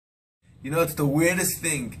You know, it's the weirdest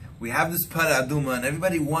thing. We have this para Aduma, and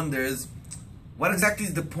everybody wonders, what exactly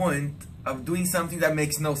is the point of doing something that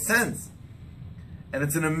makes no sense? And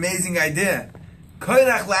it's an amazing idea.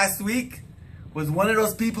 Korach last week was one of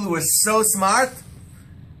those people who were so smart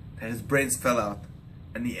that his brains fell out,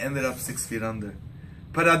 and he ended up 6 feet under.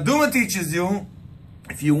 But Aduma teaches you,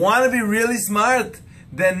 if you want to be really smart,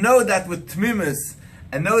 then know that with tmimus,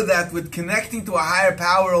 and know that with connecting to a higher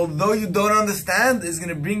power, although you don't understand, is going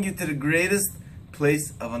to bring you to the greatest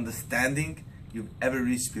place of understanding you've ever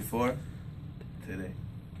reached before today.